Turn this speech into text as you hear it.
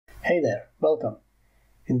Hey there, welcome.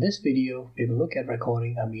 In this video, we will look at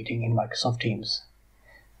recording a meeting in Microsoft Teams.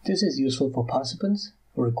 This is useful for participants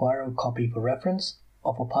who require a copy for reference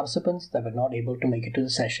or for participants that were not able to make it to the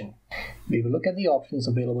session. We will look at the options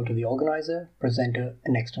available to the organizer, presenter,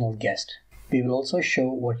 and external guest. We will also show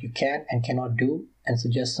what you can and cannot do and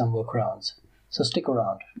suggest some workarounds. So stick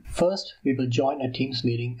around. First, we will join a Teams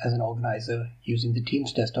meeting as an organizer using the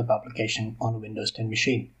Teams desktop application on a Windows 10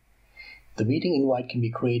 machine. The meeting invite can be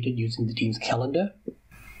created using the Teams calendar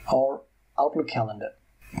or Outlook calendar.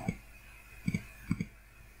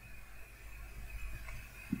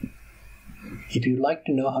 If you'd like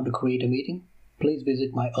to know how to create a meeting, please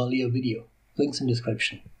visit my earlier video, links in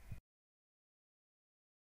description.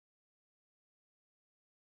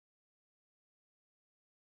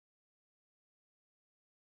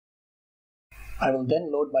 I will then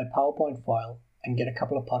load my PowerPoint file and get a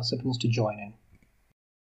couple of participants to join in.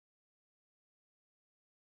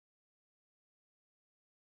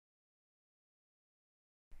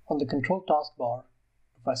 On the control taskbar,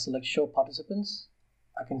 if I select Show Participants,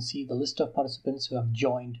 I can see the list of participants who have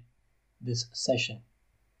joined this session.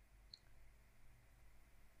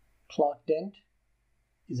 Clark Dent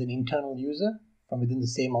is an internal user from within the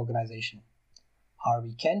same organization.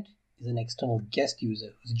 Harvey Kent is an external guest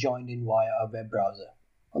user who's joined in via a web browser.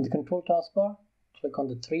 On the control taskbar, click on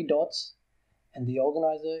the three dots and the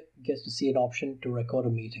organizer gets to see an option to record a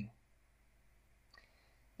meeting.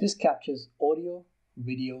 This captures audio,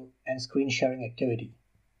 video, and screen sharing activity.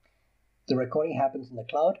 The recording happens in the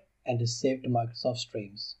cloud and is saved to Microsoft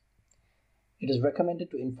Streams. It is recommended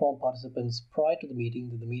to inform participants prior to the meeting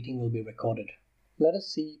that the meeting will be recorded. Let us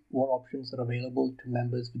see what options are available to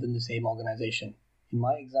members within the same organization. In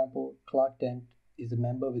my example, Clark Dent is a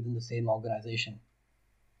member within the same organization.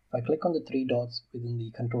 If I click on the three dots within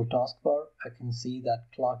the control taskbar, I can see that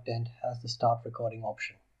Clark Dent has the start recording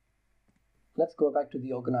option. Let's go back to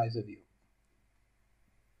the organizer view.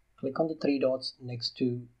 Click on the three dots next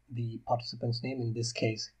to the participant's name, in this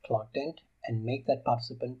case Clark Dent, and make that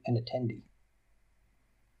participant an attendee.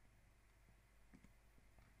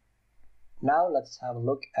 Now let's have a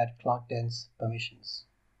look at Clark Dent's permissions.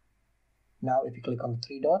 Now if you click on the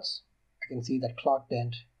three dots, I can see that Clark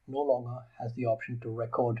Dent no longer has the option to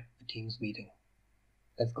record the Teams meeting.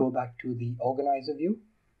 Let's go back to the organizer view.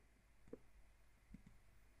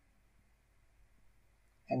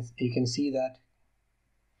 And you can see that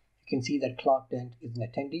Clark Dent is an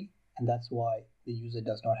attendee, and that's why the user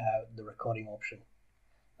does not have the recording option.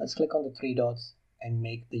 Let's click on the three dots and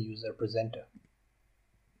make the user presenter.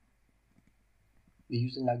 The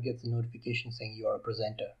user now gets a notification saying you are a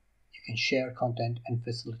presenter. You can share content and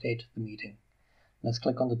facilitate the meeting. Let's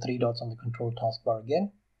click on the three dots on the control taskbar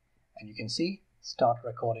again, and you can see Start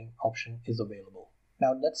Recording option is available.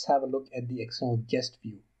 Now let's have a look at the external guest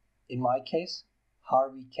view. In my case,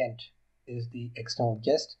 Harvey Kent is the external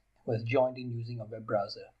guest who has joined in using a web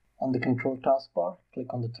browser. On the control taskbar,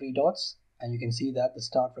 click on the three dots, and you can see that the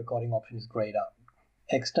Start Recording option is grayed out.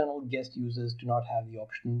 External guest users do not have the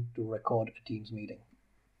option to record a Teams meeting.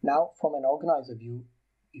 Now, from an organizer view,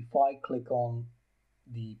 if I click on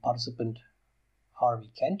the participant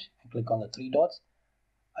Harvey Kent and click on the three dots,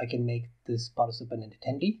 I can make this participant an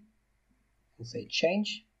attendee and say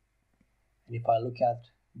change. And if I look at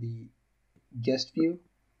the guest view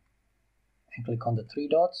and click on the three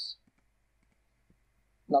dots,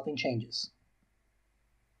 nothing changes.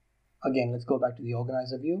 Again, let's go back to the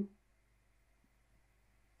organizer view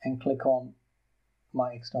and click on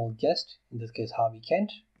my external guest, in this case Harvey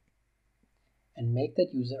Kent, and make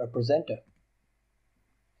that user a presenter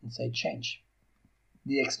and say change.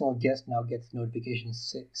 The external guest now gets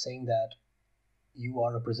notifications saying that you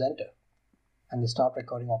are a presenter, and the Start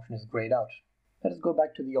Recording option is grayed out. Let us go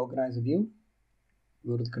back to the organizer view,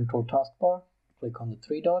 go to the control taskbar, click on the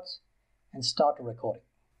three dots, and start a recording.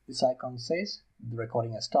 This icon says the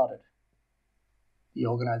recording has started. The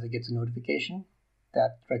organizer gets a notification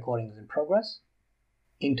that the recording is in progress.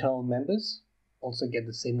 Internal members also get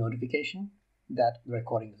the same notification that the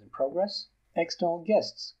recording is in progress. External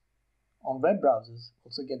guests on web browsers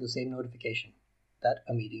also get the same notification that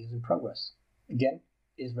a meeting is in progress. Again,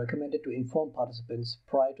 it is recommended to inform participants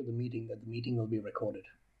prior to the meeting that the meeting will be recorded.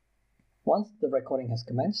 Once the recording has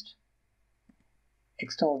commenced,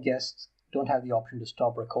 external guests don't have the option to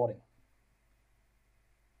stop recording.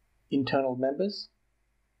 Internal members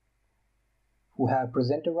who have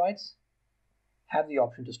presenter rights have the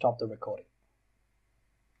option to stop the recording.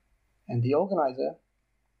 And the organizer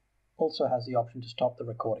also has the option to stop the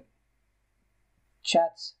recording.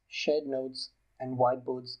 Chats, shared notes, and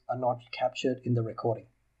whiteboards are not captured in the recording.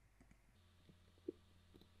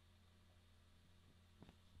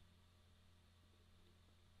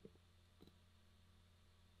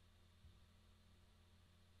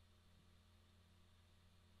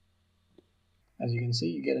 As you can see,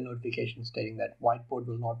 you get a notification stating that whiteboard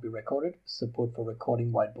will not be recorded. Support for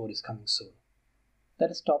recording whiteboard is coming soon. Let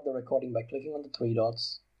us stop the recording by clicking on the three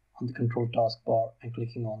dots on the control taskbar and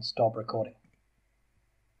clicking on Stop Recording.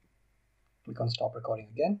 Click on Stop Recording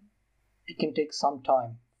again. It can take some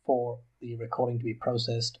time for the recording to be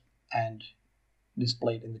processed and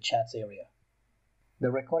displayed in the chats area. The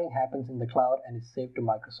recording happens in the cloud and is saved to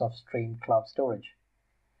Microsoft Stream cloud storage.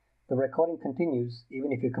 The recording continues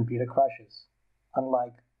even if your computer crashes,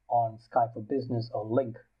 unlike on Skype for Business or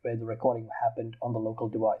Link, where the recording happened on the local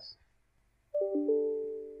device.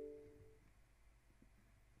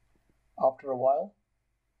 After a while,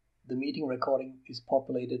 the meeting recording is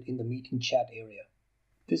populated in the meeting chat area.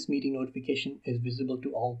 This meeting notification is visible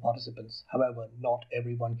to all participants. However, not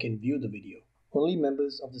everyone can view the video. Only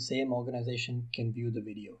members of the same organization can view the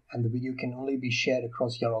video, and the video can only be shared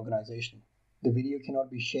across your organization. The video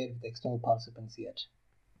cannot be shared with external participants yet.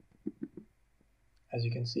 As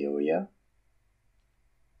you can see over here,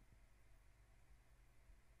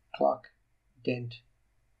 Clark Dent,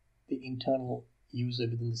 the internal user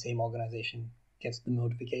within the same organization, gets the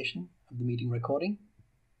notification of the meeting recording,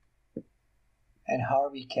 and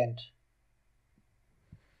Harvey Kent,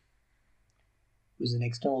 who is an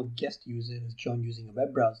external guest user who's joined using a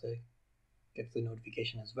web browser, gets the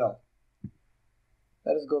notification as well.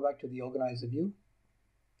 Let us go back to the organizer view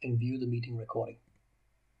and view the meeting recording.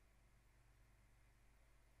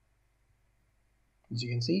 As you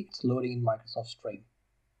can see, it's loading in Microsoft Stream.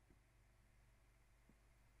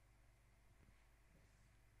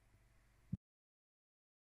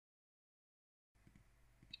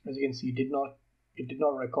 As you can see, it did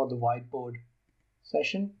not record the whiteboard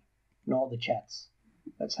session nor the chats.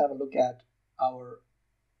 Let's have a look at our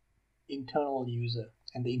internal user,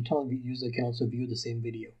 and the internal user can also view the same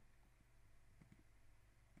video.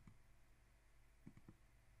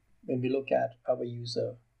 When we look at our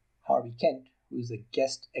user Harvey Kent, who is a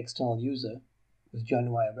guest external user who's joined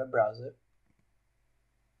via web browser,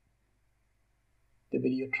 the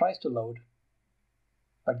video tries to load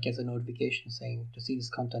but gets a notification saying to see this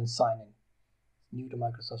content, sign in. It's new to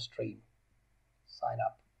Microsoft Stream. Sign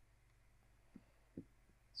up.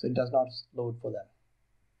 So it does not load for them.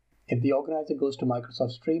 If the organizer goes to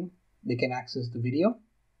Microsoft Stream, they can access the video.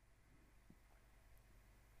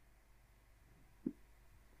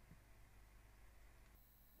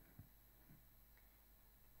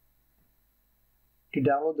 To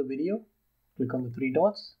download the video, click on the three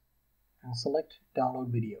dots and select Download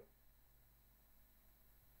Video.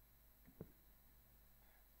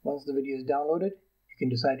 Once the video is downloaded, you can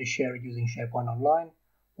decide to share it using SharePoint Online,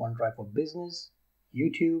 OneDrive for Business,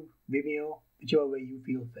 YouTube, Vimeo, whichever way you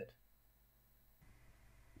feel fit.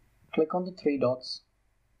 Click on the three dots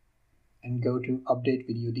and go to Update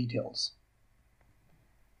Video Details.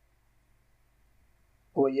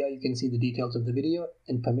 Over here you can see the details of the video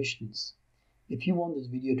and permissions. If you want this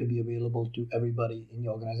video to be available to everybody in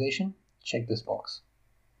your organization, check this box.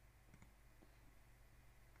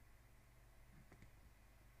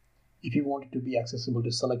 If you want it to be accessible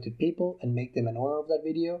to selected people and make them an owner of that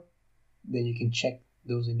video, then you can check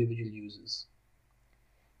those individual users.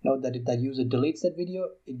 Note that if that user deletes that video,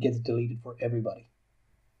 it gets deleted for everybody.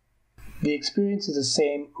 The experience is the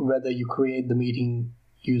same whether you create the meeting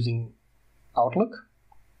using Outlook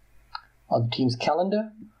or the Teams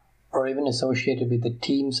calendar, or even associated with the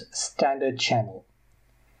Teams standard channel.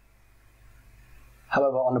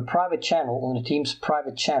 However, on a private channel, on the Teams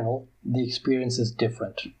private channel, the experience is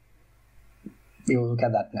different. We will look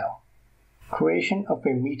at that now. Creation of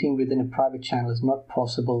a meeting within a private channel is not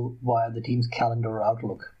possible via the Teams calendar or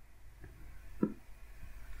Outlook.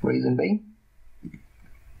 Reason being,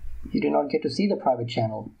 you do not get to see the private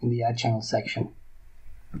channel in the Add Channel section.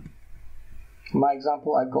 In my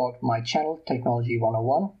example, I've got my channel, Technology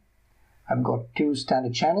 101. I've got two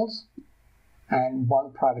standard channels and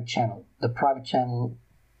one private channel. The private channel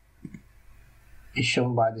is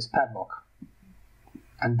shown by this padlock,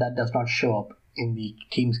 and that does not show up in the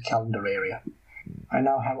Teams calendar area. I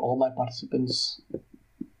now have all my participants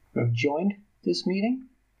who have joined this meeting.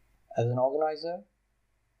 As an organizer,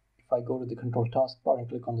 if I go to the control taskbar and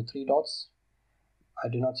click on the three dots, I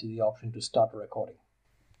do not see the option to start a recording.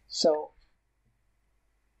 So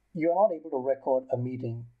you are not able to record a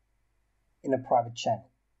meeting in a private channel.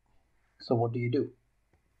 So what do?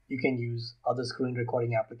 You can use other screen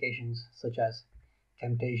recording applications such as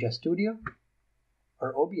Camtasia Studio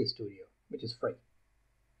or OBS Studio, which is free.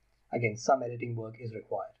 Again, some editing work is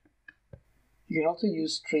required. You can also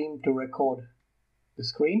use Stream to record the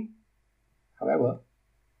screen. However,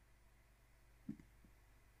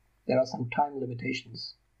 there are some time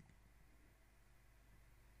limitations.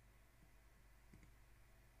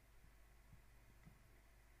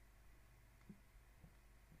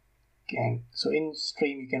 Okay, so in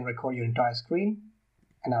Stream you can record your entire screen,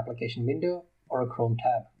 an application window, or a Chrome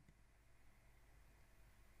tab.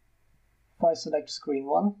 If I select screen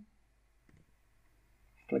 1,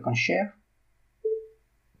 click on Share,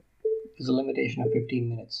 there's a limitation of 15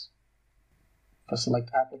 minutes. If I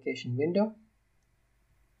select application window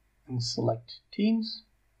and select Teams,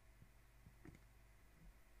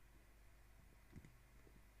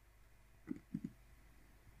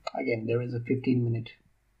 again there is a 15-minute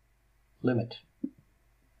limit.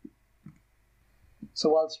 So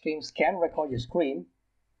while Streams can record your screen,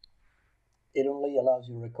 it only allows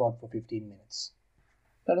you to record for 15 minutes.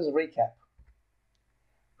 Let us recap.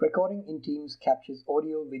 Recording in Teams captures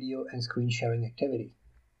audio, video, and screen sharing activity.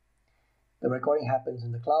 The recording happens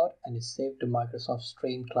in the cloud and is saved to Microsoft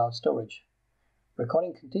Stream cloud storage.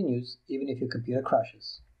 Recording continues even if your computer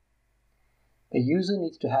crashes. The user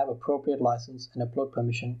needs to have appropriate license and upload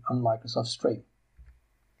permission on Microsoft Stream.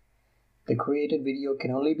 The created video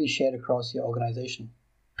can only be shared across your organization.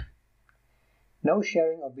 No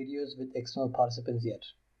sharing of videos with external participants yet.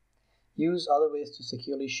 Use other ways to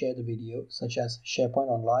securely share the video, such as SharePoint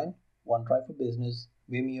Online, OneDrive for Business,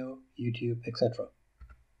 Vimeo, YouTube, etc.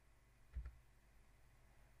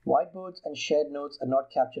 Whiteboards and shared notes are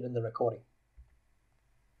not captured in the recording.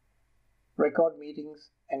 Record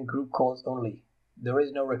meetings and group calls only. There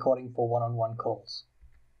is no recording for one-on-one calls.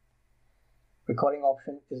 Recording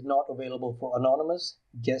option is not available for anonymous,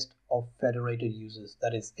 guest, or federated users,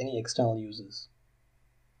 that is, any external users.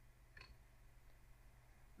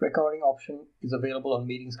 Recording option is available on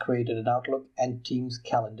meetings created in Outlook and Teams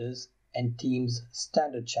calendars and Teams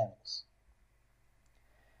standard channels.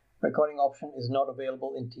 Recording option is not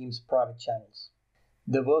available in Teams private channels.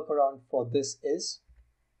 The workaround for this is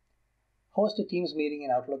host a Teams meeting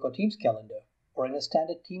in Outlook or Teams calendar or in a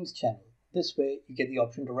standard Teams channel. This way you get the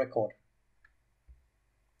option to record.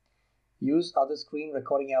 Use other screen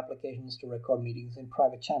recording applications to record meetings in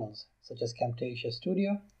private channels such as Camtasia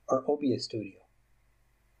Studio or OBS Studio.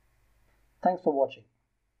 Thanks for watching.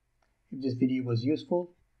 If this video was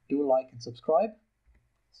useful, do like and subscribe.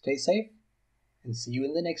 Stay safe and see you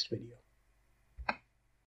in the next video.